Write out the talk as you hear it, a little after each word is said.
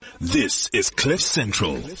This is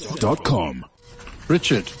CliffCentral.com.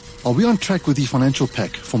 Richard, are we on track with the financial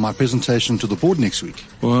pack for my presentation to the board next week?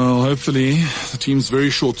 Well, hopefully. The team's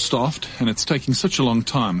very short-staffed, and it's taking such a long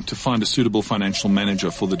time to find a suitable financial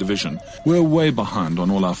manager for the division. We're way behind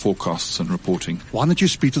on all our forecasts and reporting. Why don't you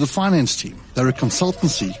speak to the finance team? They're a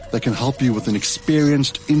consultancy that can help you with an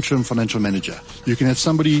experienced interim financial manager. You can have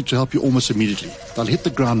somebody to help you almost immediately. They'll hit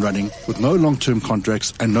the ground running with no long-term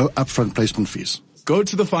contracts and no upfront placement fees. Go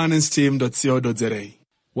to thefinanceteam.co.za.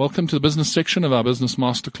 Welcome to the business section of our business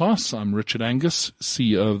masterclass. I'm Richard Angus,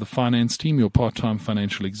 CEO of the finance team, your part-time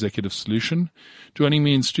financial executive solution. Joining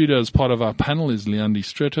me in studio as part of our panel is Leandi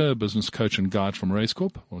Stretter, a business coach and guide from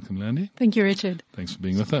Racecorp. Welcome, Leandi. Thank you, Richard. Thanks for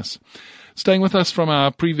being with us. Staying with us from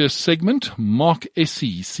our previous segment, Mark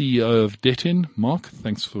Essey, CEO of Debt-In. Mark,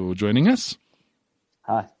 thanks for joining us.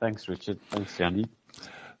 Hi, thanks, Richard. Thanks, Leandi.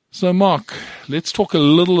 So, Mark, let's talk a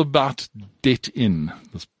little about Debt-In,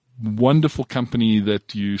 this wonderful company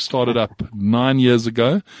that you started up 9 years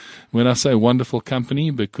ago. When I say wonderful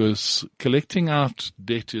company, because collecting out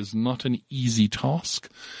debt is not an easy task.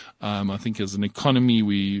 I think as an economy,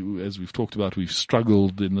 as we've talked about, we've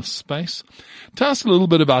struggled in this space. Tell us a little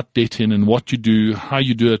bit about Debt-In and what you do, how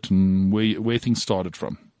you do it, and where things started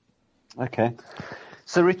from. Okay.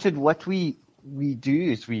 So, Richard, what we do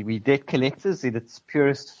is we debt collectors in its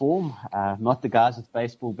purest form, not the guys with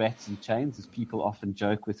baseball bats and chains, as people often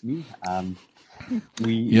joke with me.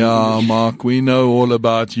 Mark, we know all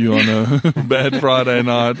about you on a bad Friday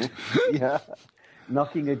night. Yeah,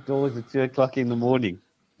 knocking at doors at 2:00 in the morning.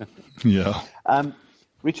 Yeah.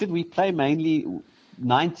 Richard, we play mainly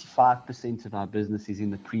 95% of our business is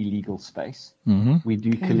in the pre-legal space. Mm-hmm. We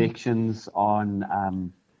do collections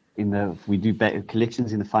on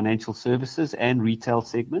collections in the financial services and retail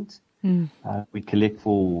segment. We collect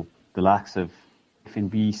for the likes of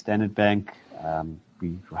FNB, Standard Bank.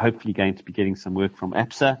 We're hopefully going to be getting some work from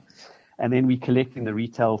ABSA. And then we collect in the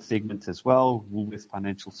retail segment as well, Woolworths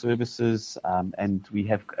Financial Services, and we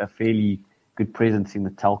have a fairly good presence in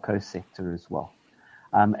the telco sector as well.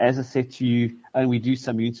 As I said to you, and we do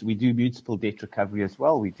municipal debt recovery as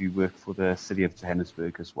well. We do work for the city of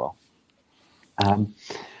Johannesburg as well.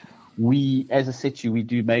 As I said to you, we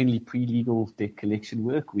do mainly pre-legal debt collection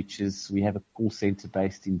work, we have a call center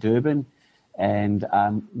based in Durban, and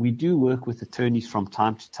we do work with attorneys from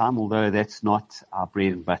time to time, although that's not our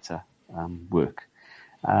bread and butter work.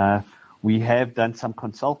 We have done some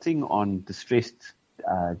consulting on distressed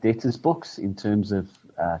debtors books in terms of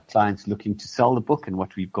clients looking to sell the book, and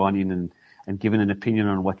what we've gone in and given an opinion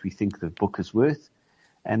on what we think the book is worth.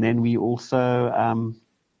 And then we also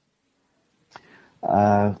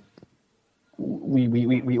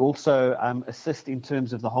we also assist in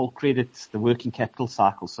terms of the whole credit, the working capital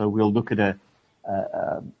cycle. So we'll look at a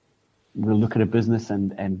business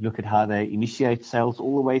and look at how they initiate sales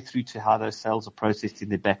all the way through to how those sales are processed in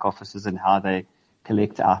their back offices and how they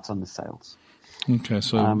collect out on the sales. Okay,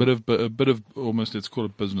 so a bit of almost, let's call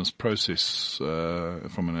it business process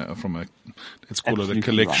from a let's call it a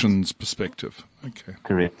collections perspective. Okay,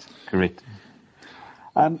 correct.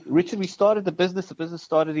 Richard, we started the business. The business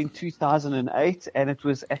started in 2008, and it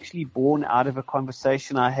was actually born out of a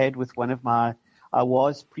conversation I had with I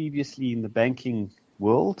was previously in the banking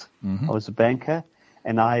world. Mm-hmm. I was a banker,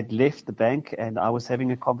 and I had left the bank, and I was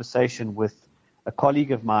having a conversation with a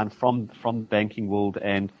colleague of mine from the banking world,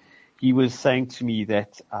 and he was saying to me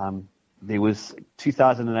that there was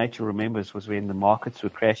 2008, you remember, was when the markets were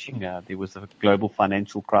crashing. There was a global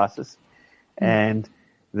financial crisis, and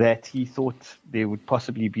that he thought there would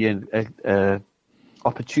possibly be an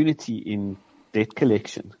opportunity in debt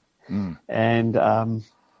collection. And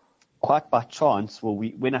quite by chance,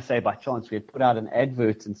 when I say by chance, we had put out an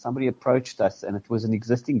advert and somebody approached us, and it was an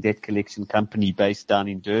existing debt collection company based down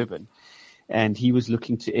in Durban. And he was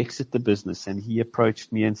looking to exit the business, and he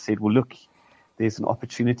approached me and said, well, look, there's an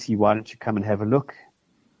opportunity. Why don't you come and have a look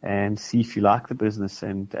and see if you like the business?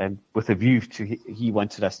 And with a view to, he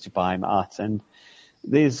wanted us to buy him out. And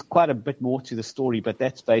there's quite a bit more to the story, but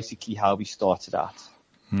that's basically how we started out.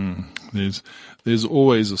 There's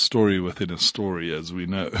always a story within a story, as we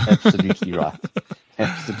know. Absolutely right.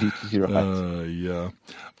 Absolutely right. Yeah.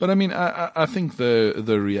 But I mean, I think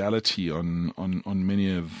the reality on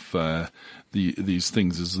many of these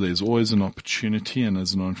things is there's always an opportunity, and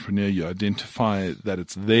as an entrepreneur, you identify that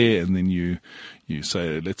it's there, and then you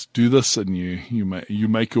say, let's do this, and you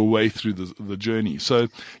make your way through the journey. So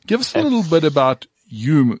give us a little bit about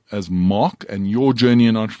you as Mark and your journey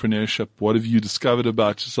in entrepreneurship. What have you discovered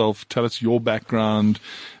about yourself? Tell us your background.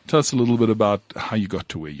 Tell us a little bit about how you got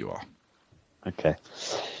to where you are. Okay.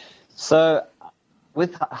 So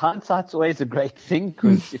with hindsight's always a great thing,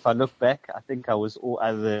 because if I look back, I think I was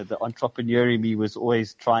the entrepreneur in me was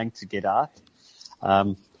always trying to get out.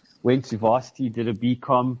 Went to varsity, did a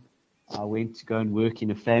BCom. I went to go and work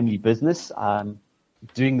in a family business,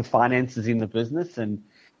 doing the finances in the business, and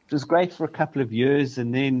it was great for a couple of years.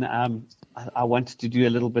 And then I wanted to do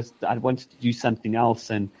I wanted to do something else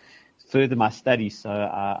and further my studies. So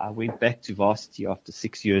I went back to varsity after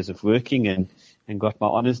 6 years of working and got my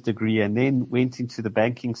honors degree, and then went into the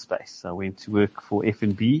banking space. I went to work for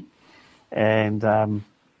F&B, and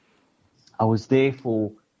I was there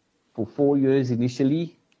for 4 years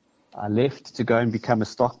initially. I left to go and become a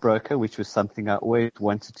stockbroker, which was something I always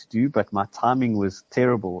wanted to do, but my timing was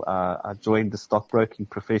terrible. I joined the stockbroking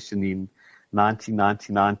profession in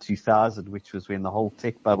 1999, 2000, which was when the whole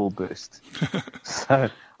tech bubble burst. So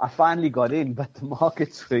I finally got in, but the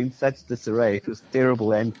markets were in such disarray. It was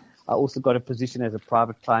terrible. And I also got a position as a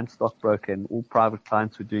private client stockbroker, and all private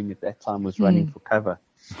clients were doing at that time was running for cover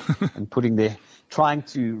and trying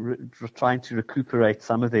to recuperate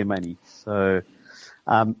some of their money. So,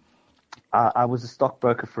 I was a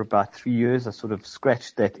stockbroker for about 3 years. I sort of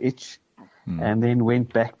scratched that itch, and then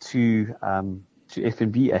went back to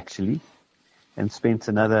F&B actually, and spent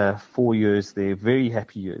another 4 years there. Very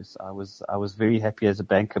happy years. I was very happy as a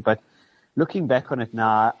banker. But looking back on it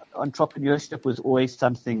now, entrepreneurship was always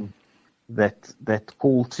something that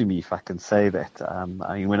called to me, if I can say that. I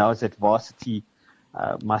mean, when I was at varsity,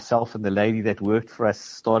 myself and the lady that worked for us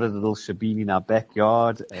started a little shebeen in our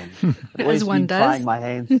backyard, and as one does, trying my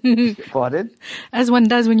hands. Pardon? As one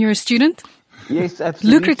does when you're a student. Yes,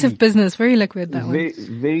 absolutely. Lucrative business, very liquid, that very,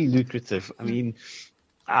 one. Very lucrative. I mean,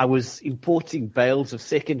 I was importing bales of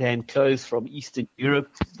second-hand clothes from Eastern Europe.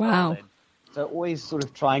 Wow. So always sort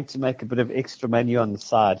of trying to make a bit of extra money on the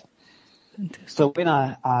side. Fantastic. So when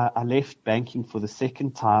I left banking for the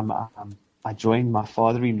second time, I joined my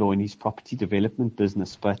father-in-law in his property development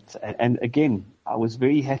business. And again, I was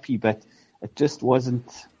very happy, but it just wasn't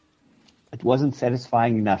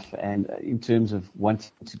satisfying enough. And in terms of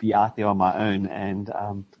wanting to be out there on my own. And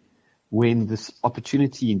when this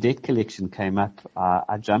opportunity in debt collection came up,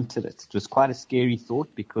 I jumped at it. It was quite a scary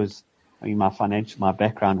thought, because I mean, my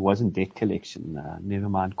background wasn't debt collection, never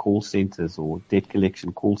mind call centers or debt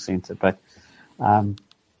collection call center. But,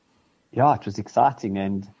 it was exciting.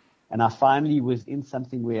 And I finally was in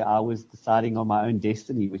something where I was deciding on my own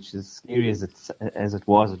destiny, which is scary as it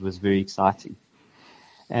was very exciting.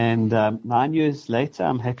 And 9 years later,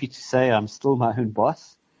 I'm happy to say I'm still my own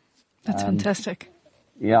boss. That's fantastic.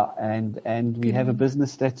 Yeah, and we have a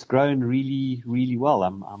business that's grown really, really well.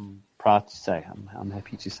 I'm proud to say. I'm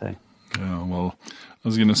happy to say. Yeah, well, I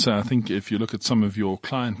was going to say, I think if you look at some of your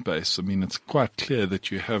client base, I mean, it's quite clear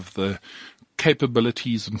that you have the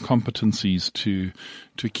capabilities and competencies to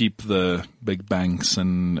keep the big banks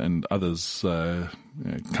and others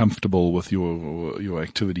comfortable with your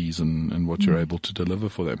activities and what you're able to deliver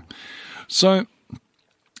for them. So,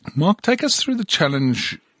 Mark, take us through the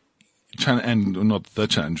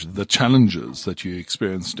the challenges that you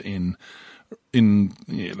experienced in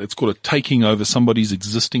let's call it taking over somebody's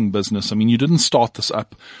existing business. I mean, you didn't start this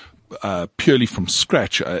up purely from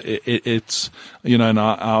scratch. It's, and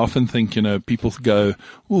I often think, people go,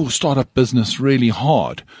 "Oh, startup business really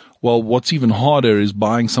hard." Well, what's even harder is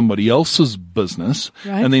buying somebody else's business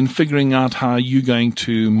and then figuring out how you're going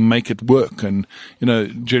to make it work. And,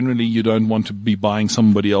 generally you don't want to be buying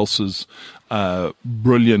somebody else's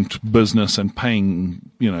brilliant business and paying,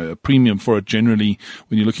 a premium for it. Generally,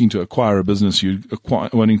 when you're looking to acquire a business, you're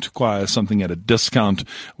wanting to acquire something at a discount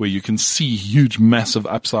where you can see huge, massive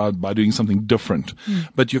upside by doing something different.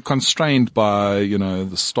 But you're constrained by,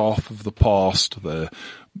 the staff of the past, the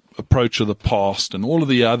approach of the past, and all of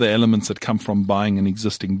the other elements that come from buying an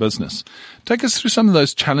existing business. Take us through some of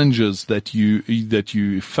those challenges that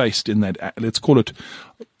you faced in that, let's call it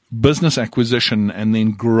business acquisition and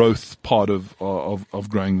then growth part of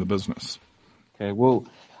growing the business. Okay, well,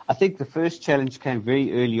 I think the first challenge came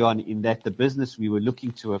very early on, in that the business we were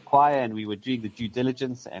looking to acquire, and we were doing the due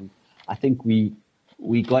diligence, and I think we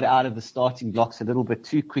got out of the starting blocks a little bit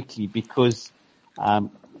too quickly, because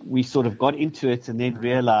we sort of got into it and then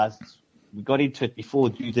realized we got into it before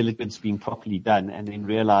due diligence being properly done, and then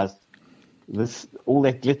realized all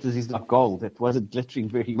that glitters is not gold. It wasn't glittering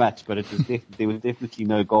very much, but there was definitely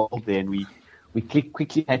no gold there, and we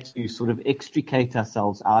quickly had to sort of extricate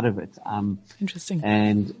ourselves out of it. Interesting.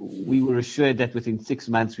 And we were assured that within 6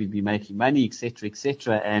 months we'd be making money, et cetera, et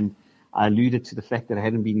cetera. And I alluded to the fact that I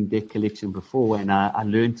hadn't been in debt collection before, and I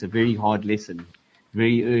learned a very hard lesson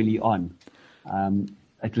very early on.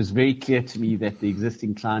 It was very clear to me that the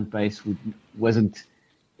existing client base wasn't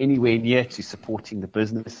anywhere near to supporting the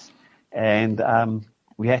business. And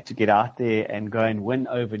we had to get out there and go and win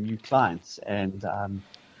over new clients. And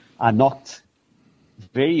I knocked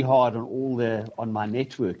very hard on my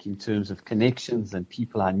network in terms of connections and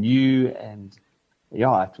people I knew. And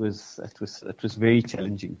yeah, it was very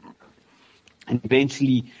challenging. And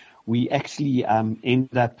eventually we actually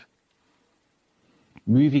ended up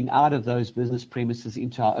moving out of those business premises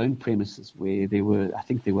into our own premises, where I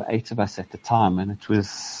think there were 8 of us at the time, and it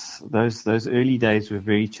was those early days were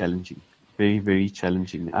very challenging, very, very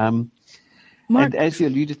challenging. Mark, and as you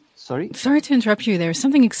alluded, sorry to interrupt you there.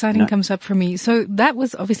 Something exciting comes up for me. So that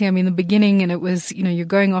was obviously, the beginning, and it was, you're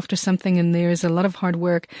going after something and there's a lot of hard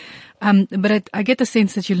work. But I get the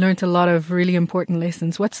sense that you learned a lot of really important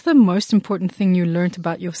lessons. What's the most important thing you learned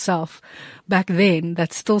about yourself back then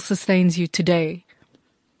that still sustains you today?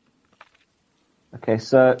 Okay,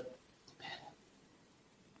 so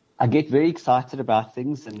I get very excited about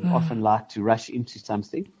things and often like to rush into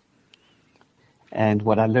something. And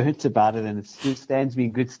what I learned about it, and it still stands me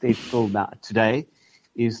in good stead still now today,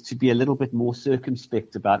 is to be a little bit more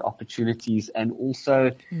circumspect about opportunities, and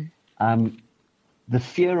also the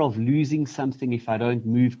fear of losing something if I don't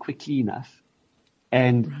move quickly enough.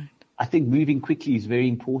 And I think moving quickly is very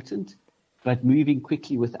important, but moving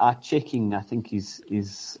quickly without checking, I think, is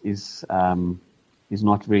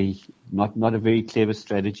not a very clever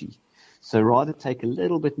strategy. So rather take a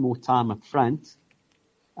little bit more time up front,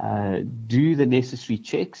 do the necessary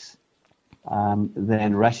checks,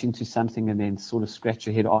 than rush into something and then sort of scratch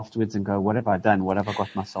your head afterwards and go, what have I done? What have I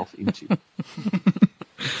got myself into?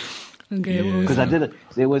 Because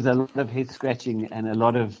there was a lot of head scratching and a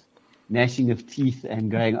lot of gnashing of teeth and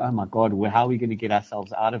going, oh my God, how are we going to get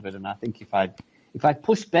ourselves out of it? And I think if I'd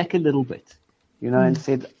pushed back a little bit, and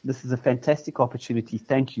said, this is a fantastic opportunity,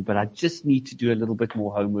 thank you, but I just need to do a little bit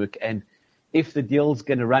more homework. And if the deal's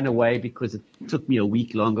going to run away because it took me a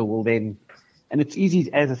week longer, well then, and it's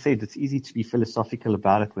easy, as I said, it's easy to be philosophical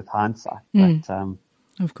about it with hindsight, but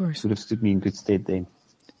of course, would have stood me in good stead then.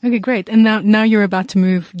 Okay, great. And now you're about to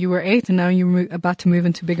move, you were 8 and now you're about to move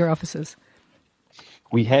into bigger offices.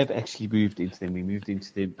 We have actually moved into them. We moved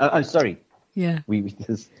into them. Oh, sorry. Yeah.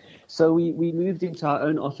 So we moved into our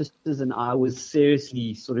own offices, and I was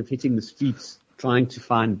seriously sort of hitting the streets trying to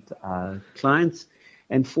find clients.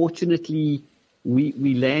 And fortunately,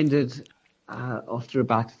 we landed after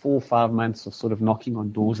about 4 or 5 months of sort of knocking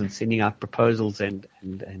on doors and sending out proposals and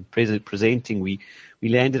presenting. We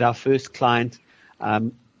landed our first client,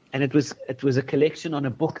 and it was a collection on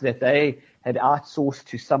a book that they had outsourced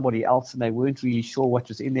to somebody else, and they weren't really sure what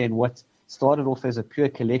was in there. And what started off as a pure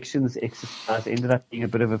collections exercise ended up being a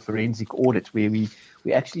bit of a forensic audit, where we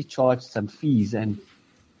actually charged some fees. And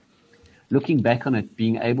looking back on it,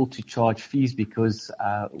 being able to charge fees because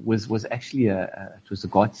was actually it was a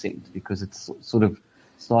godsend, because it sort of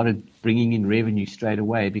started bringing in revenue straight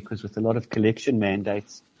away. Because with a lot of collection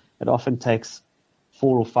mandates, it often takes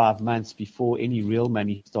 4 or 5 months before any real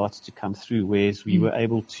money starts to come through, whereas we were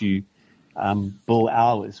able to bill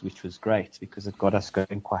hours, which was great because it got us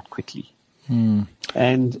going quite quickly.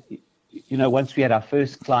 And, once we had our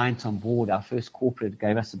first client on board, our first corporate,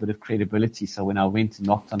 gave us a bit of credibility. So when I went and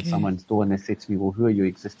knocked on someone's door and they said to me, well, who are your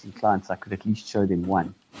existing clients? I could at least show them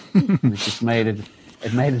one. And it just made it a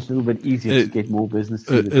little bit easier to get more business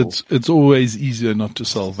through the door. It's always easier not to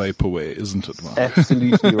sell vaporware, isn't it, Mark?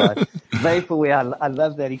 Absolutely right. Vaporware, I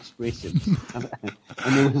love that expression.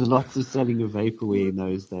 And there was lots of selling of vaporware in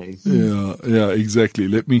those days. Yeah, exactly.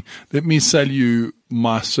 Let me sell you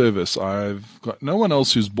my service. I've got no one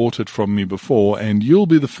else who's bought it from me before, and you'll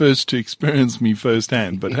be the first to experience me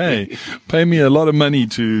firsthand. But hey, pay me a lot of money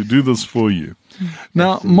to do this for you.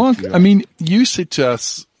 Now, Mark, right. You said to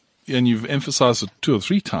us, and you've emphasized it 2 or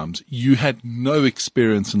 3 times, you had no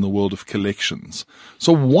experience in the world of collections.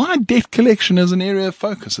 So why debt collection as an area of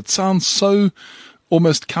focus? It sounds so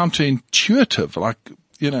almost counterintuitive, like,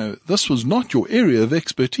 this was not your area of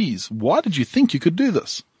expertise. Why did you think you could do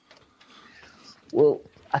this? Well,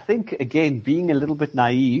 I think, again, being a little bit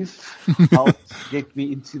naive helped get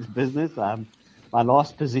me into the business. My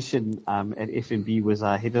last position at FNB was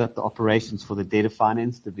I headed up the operations for the data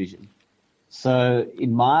finance division. So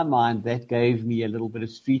in my mind, that gave me a little bit of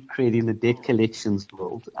street cred in the debt collections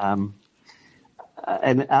world. And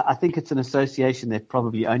I think it's an association that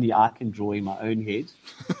probably only I can draw in my own head.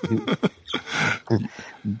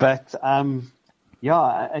 But,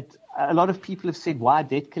 a lot of people have said, why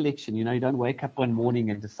debt collection? You don't wake up one morning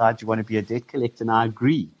and decide you want to be a debt collector. And I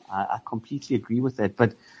agree. I completely agree with that.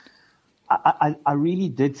 But I really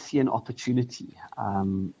did see an opportunity.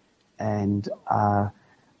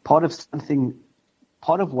 Part of something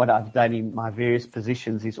part of what I've done in my various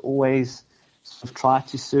positions is always sort of try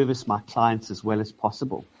to service my clients as well as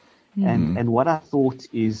possible. And what I thought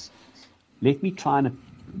is, let me try and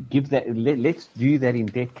give that. Let's do that in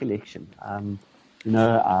debt collection.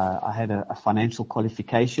 I had a financial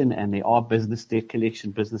qualification, and there are business debt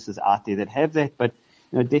collection businesses out there that have that. But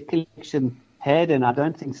debt collection had, and I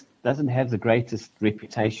don't think doesn't have the greatest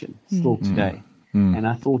reputation still today. And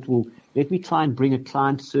I thought, well, let me try and bring a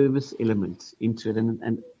client service element into it.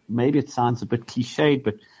 And maybe it sounds a bit cliched,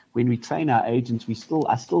 but when we train our agents,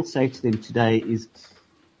 I still say to them today is,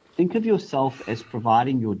 think of yourself as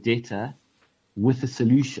providing your debtor with a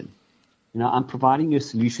solution. I'm providing you a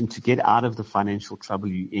solution to get out of the financial trouble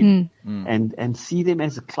you're in, and see them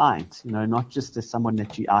as a client, not just as someone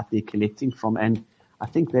that you're out there collecting from. And I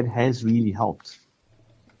think that has really helped.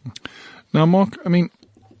 Now, Mark, I mean,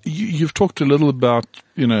 you've talked a little about,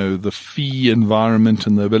 the fee environment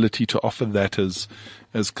and the ability to offer that as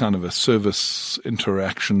kind of a service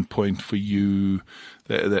interaction point for you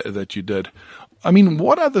that you did. I mean,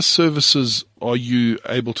 what other services are you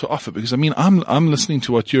able to offer? Because, I mean, I'm listening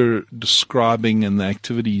to what you're describing and the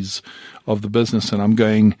activities of the business, and I'm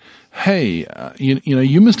going, hey,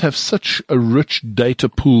 you must have such a rich data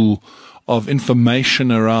pool of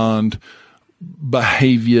information around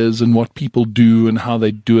behaviors and what people do and how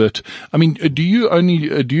they do it. I mean, do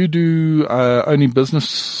you do only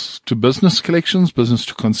business to business collections, business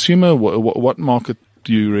to consumer? What market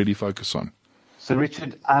do you really focus on? So,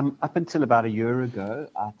 Richard, up until about a year ago,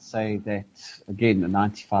 I'd say that, again,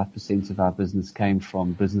 95% of our business came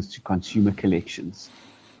from business to consumer collections.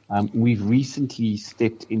 We've recently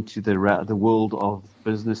stepped into the world of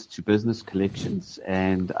business to business collections,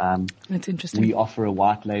 and that's interesting. We offer a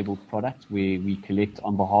white labeled product where we collect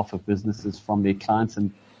on behalf of businesses from their clients,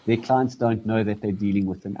 and their clients don't know that they're dealing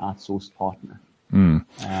with an outsourced partner. No,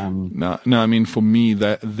 I mean, for me,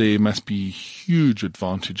 that there must be huge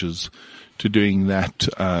advantages to doing that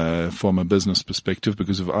from a business perspective,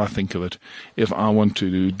 because if I think of it, if I want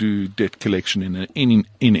to do debt collection in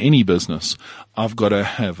any business, I've got to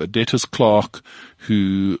have a debtor's clerk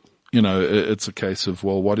who, it's a case of,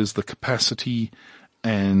 well, what is the capacity?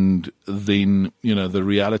 And then, the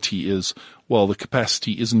reality is, well, the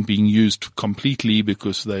capacity isn't being used completely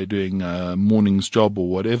because they're doing a morning's job or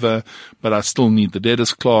whatever, but I still need the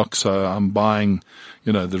debtor's clerk, so I'm buying,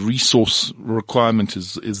 the resource requirement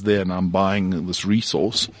is there, and I'm buying this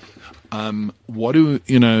resource. I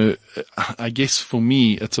guess for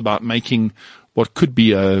me, it's about making what could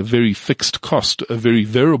be a very fixed cost a very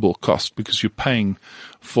variable cost, because you're paying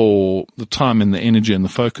for the time and the energy and the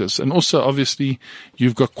focus. And also, obviously,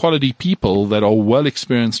 you've got quality people that are well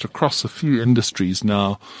experienced across a few industries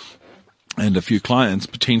now, and a few clients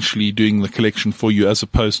potentially doing the collection for you, as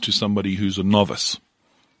opposed to somebody who's a novice.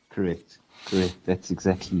 Correct. That's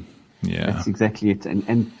exactly it.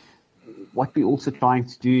 And what we're also trying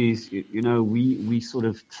to do is, we sort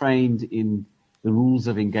of trained in the rules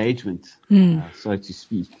of engagement, so to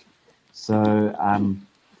speak. So,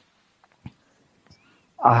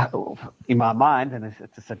 in my mind, and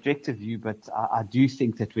it's a subjective view, but I do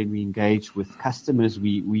think that when we engage with customers,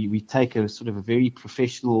 we take a sort of a very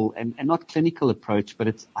professional and not clinical approach,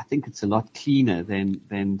 but I think it's a lot cleaner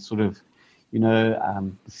than sort of, the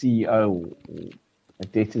CEO or a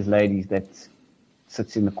debtors lady that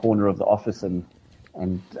sits in the corner of the office and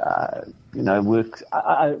works.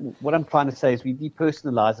 What I'm trying to say is we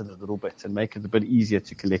depersonalize it a little bit and make it a bit easier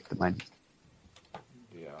to collect the money.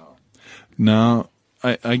 Yeah. Now,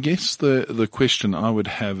 I guess the question I would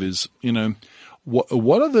have is,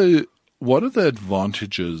 what are the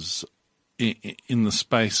advantages in the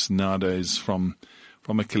space nowadays from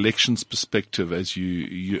a collections perspective as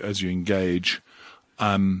you engage?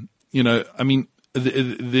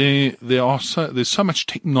 There's so much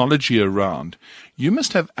technology around. You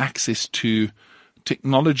must have access to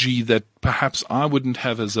technology that perhaps I wouldn't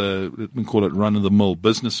have as let me call it run-of-the-mill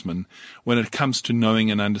businessman, when it comes to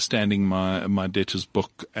knowing and understanding my debtor's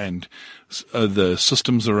book and the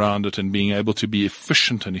systems around it, and being able to be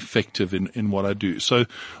efficient and effective in what I do. So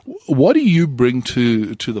what do you bring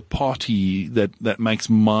to the party that makes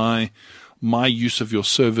my use of your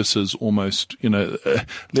services almost,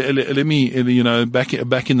 let me, back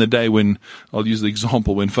in the day when, I'll use the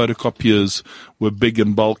example, when photocopiers were big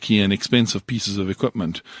and bulky and expensive pieces of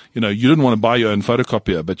equipment, you didn't want to buy your own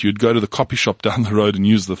photocopier, but you'd go to the copy shop down the road and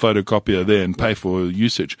use the photocopier there and pay for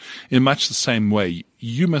usage. In much the same way,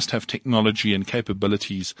 you must have technology and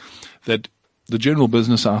capabilities that the general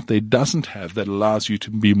business out there doesn't have, that allows you to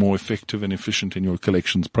be more effective and efficient in your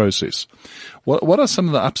collections process. What are some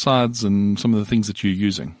of the upsides and some of the things that you're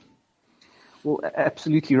using? Well,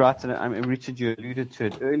 absolutely right. And Richard, you alluded to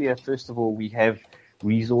it earlier. First of all, we have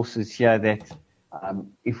resources here that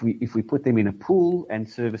if we put them in a pool and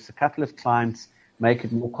service a couple of clients, make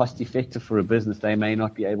it more cost effective for a business. They may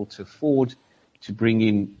not be able to afford to bring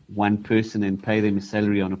in one person and pay them a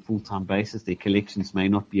salary on a full-time basis. Their collections may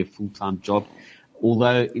not be a full-time job.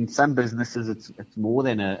 Although in some businesses it's more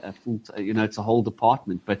than a full, it's a whole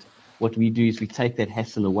department. But what we do is we take that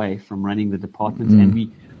hassle away from running the department,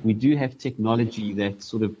 and we do have technology that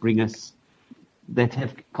sort of that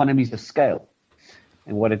have economies of scale.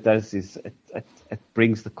 And what it does is it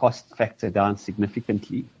brings the cost factor down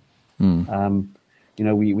significantly.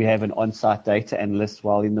 We have an on-site data analyst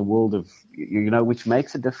while in the world of, which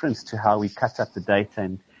makes a difference to how we cut up the data.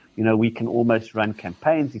 And, we can almost run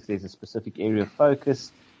campaigns. If there's a specific area of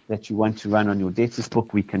focus that you want to run on your debtors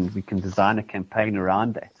book, we can design a campaign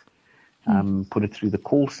around that. Put it through the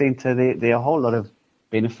call center. There are a whole lot of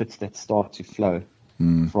benefits that start to flow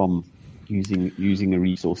from using a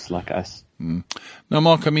resource like us. Now,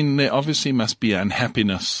 Mark, there obviously must be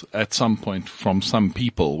unhappiness at some point from some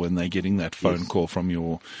people when they're getting that phone call from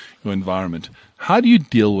your environment. How do you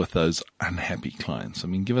deal with those unhappy clients?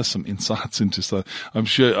 Give us some insights into so. I'm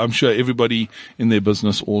sure everybody in their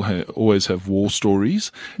business always have war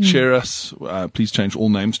stories. Share us. Please change all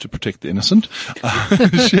names to protect the innocent.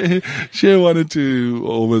 Share one or two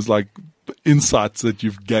almost like insights that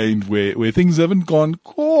you've gained where things haven't gone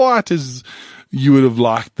quite as you would have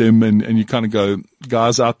liked them, and you kind of go,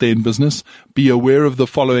 guys out there in business, be aware of the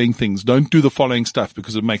following things. Don't do the following stuff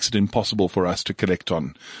because it makes it impossible for us to collect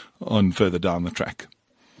on further down the track.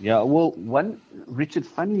 Yeah, well, Richard,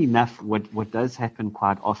 funnily enough, what does happen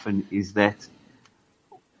quite often is that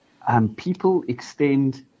people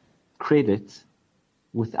extend credit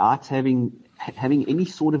without having any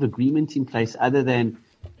sort of agreement in place other than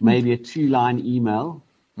maybe a 2-line email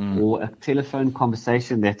or a telephone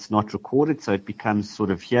conversation that's not recorded, so it becomes sort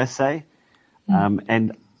of hearsay.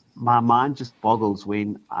 And my mind just boggles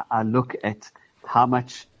when I look at how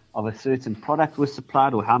much of a certain product was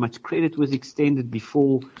supplied or how much credit was extended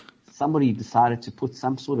before somebody decided to put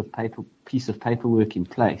some sort of piece of paperwork in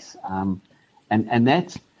place. And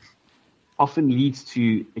that often leads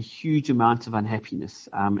to a huge amount of unhappiness.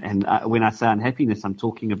 And when I say unhappiness, I'm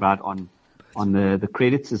talking about on the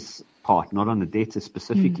creditors' part, not on the debtor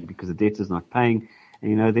specifically, because the debtor's not paying.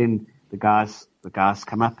 And, then the guys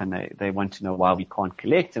come up and they want to know why we can't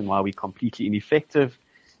collect and why we're completely ineffective.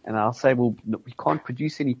 And I'll say, well, we can't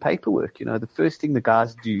produce any paperwork. The first thing the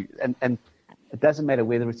guys do, and it doesn't matter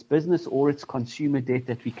whether it's business or it's consumer debt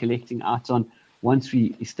that we're collecting out on, once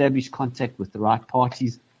we establish contact with the right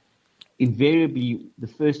parties, invariably the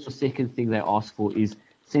first or second thing they ask for is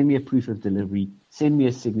send me a proof of delivery, send me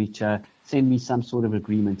a signature, send me some sort of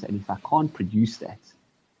agreement. And if I can't produce that,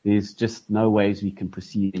 there's just no ways we can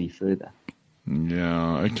proceed any further.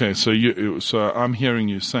 Yeah. Okay. So I'm hearing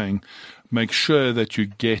you saying, make sure that you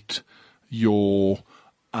get your,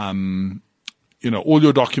 all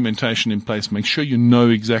your documentation in place. Make sure you know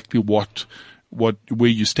exactly where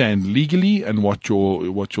you stand legally and what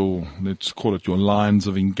your let's call it your lines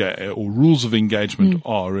of or rules of engagement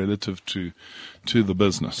are relative to the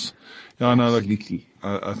business. Yeah, I know.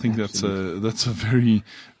 I think that's a very,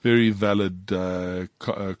 very valid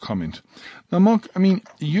comment. Now, Mark,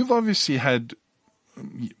 you've obviously had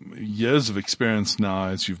years of experience now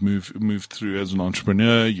as you've moved through as an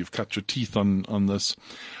entrepreneur. You've cut your teeth on this.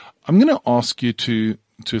 I'm going to ask you to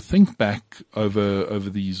think back over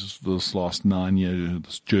this last 9 years,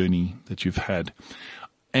 this journey that you've had,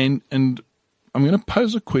 and I'm going to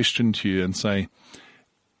pose a question to you and say,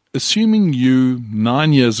 assuming you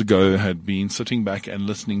 9 years ago had been sitting back and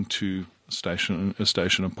listening to a station,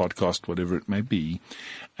 a podcast, whatever it may be,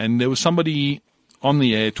 and there was somebody on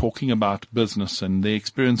the air talking about business and their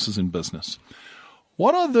experiences in business,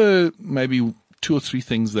 what are the maybe 2 or 3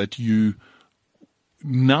 things that you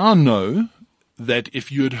now know that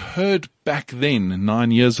if you had heard back then 9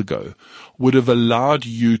 years ago would have allowed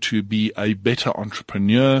you to be a better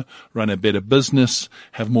entrepreneur, run a better business,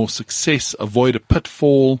 have more success, avoid a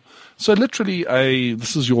pitfall? So literally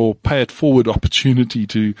this is your pay it forward opportunity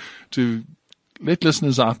to let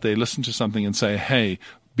listeners out there listen to something and say, hey,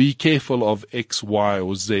 be careful of X, Y,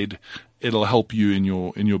 or Z. It'll help you in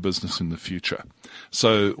your business in the future.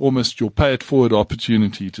 So almost your pay it forward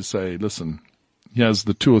opportunity to say, listen, here's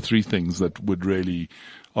the 2 or 3 things that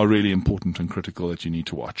are really important and critical that you need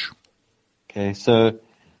to watch. Okay, so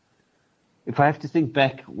if I have to think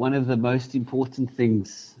back, one of the most important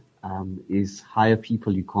things is hire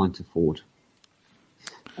people you can't afford.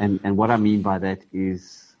 And what I mean by that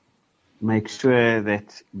is make sure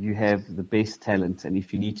that you have the best talent. And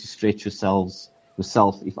if you need to stretch yourself,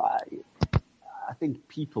 I think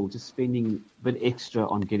people just spending a bit extra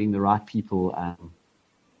on getting the right people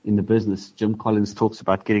in the business. Jim Collins talks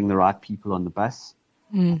about getting the right people on the bus.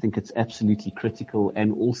 I think it's absolutely critical.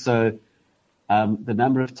 And also the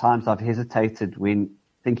number of times I've hesitated when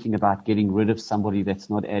thinking about getting rid of somebody that's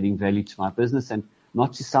not adding value to my business, and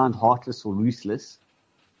not to sound heartless or ruthless,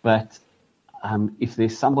 but if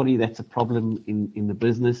there's somebody that's a problem in the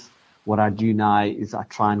business, what I do now is I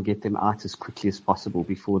try and get them out as quickly as possible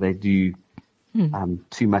before they do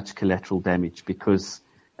too much collateral damage, because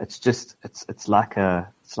it's like an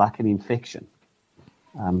infection.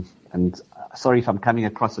 And sorry if I'm coming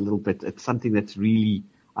across a little bit. It's something that's really,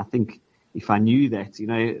 I think, if I knew that,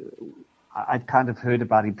 I'd kind of heard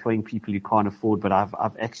about employing people you can't afford, but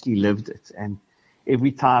I've actually lived it. And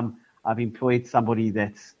every time I've employed somebody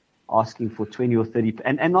that's asking for 20 or 30,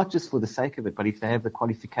 and not just for the sake of it, but if they have the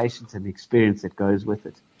qualifications and the experience that goes with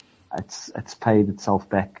it, it's paid itself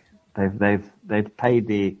back. They've paid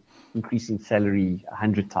their increase in salary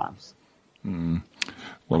 100 times.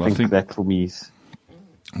 Well, I think that for me is...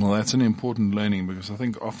 Well, that's an important learning, because I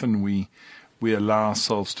think often we allow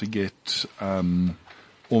ourselves to get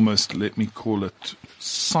almost, let me call it,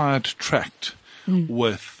 sidetracked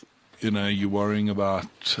with, you're worrying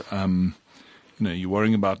about, you're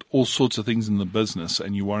worrying about all sorts of things in the business,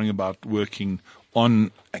 and you're worrying about working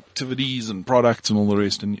on activities and products and all the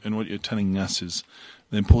rest. And what you're telling us is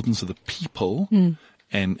the importance of the people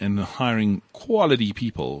and hiring quality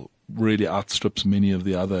people really outstrips many of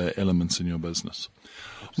the other elements in your business.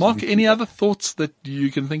 Mark, any other thoughts that you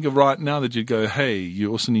can think of right now that you'd go, hey, you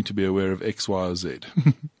also need to be aware of X, Y, or Z?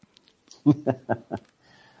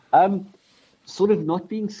 Sort of not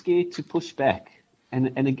being scared to push back.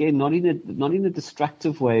 And again, not in a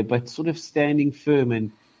destructive way, but sort of standing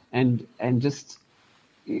firm and just,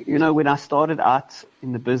 when I started out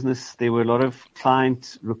in the business, there were a lot of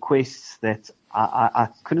client requests that I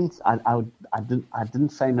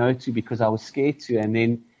didn't say no to because I was scared to, and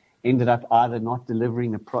then ended up either not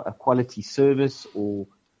delivering a quality service or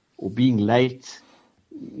being late.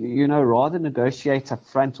 Rather negotiate up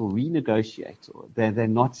front or renegotiate, or they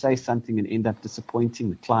not say something and end up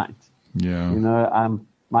disappointing the client. Yeah.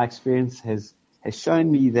 My experience has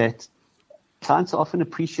shown me that clients are often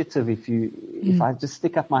appreciative if I just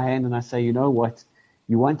stick up my hand and I say, you know what,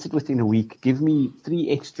 you want it within a week, give me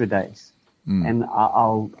 3 extra days, and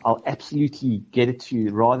I'll absolutely get it to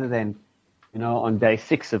you, rather than, on day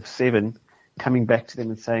 6 of 7, coming back to them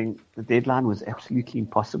and saying the deadline was absolutely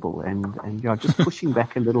impossible, and you're just pushing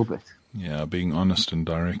back a little bit. Yeah, being honest and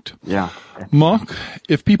direct. Yeah. Mark,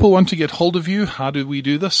 if people want to get hold of you, how do we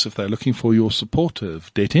do this if they're looking for your support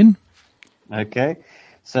of DebtIn? Okay.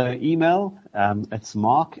 So email, it's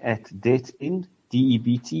mark@debtin,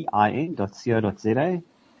 debtin.co.za.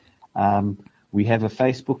 We have a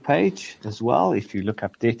Facebook page as well. If you look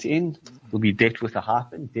up DebtIn, it'll be debt with a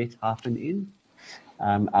hyphen, debt-in.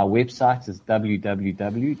 Our website is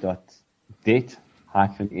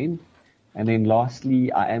www.debt-in. And then lastly,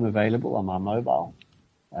 I am available on my mobile,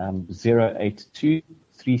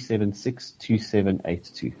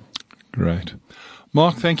 082-376-2782. Great.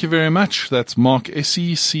 Mark, thank you very much. That's Mark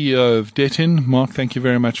Essey, CEO of DebtIn. Mark, thank you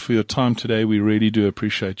very much for your time today. We really do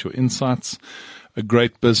appreciate your insights. A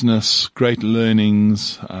great business, great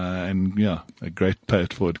learnings, and a great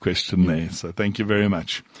pay-it-forward question there. So thank you very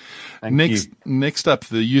much. Next up,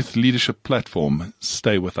 the Youth Leadership Platform.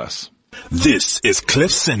 Stay with us. This is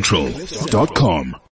CliffCentral.com.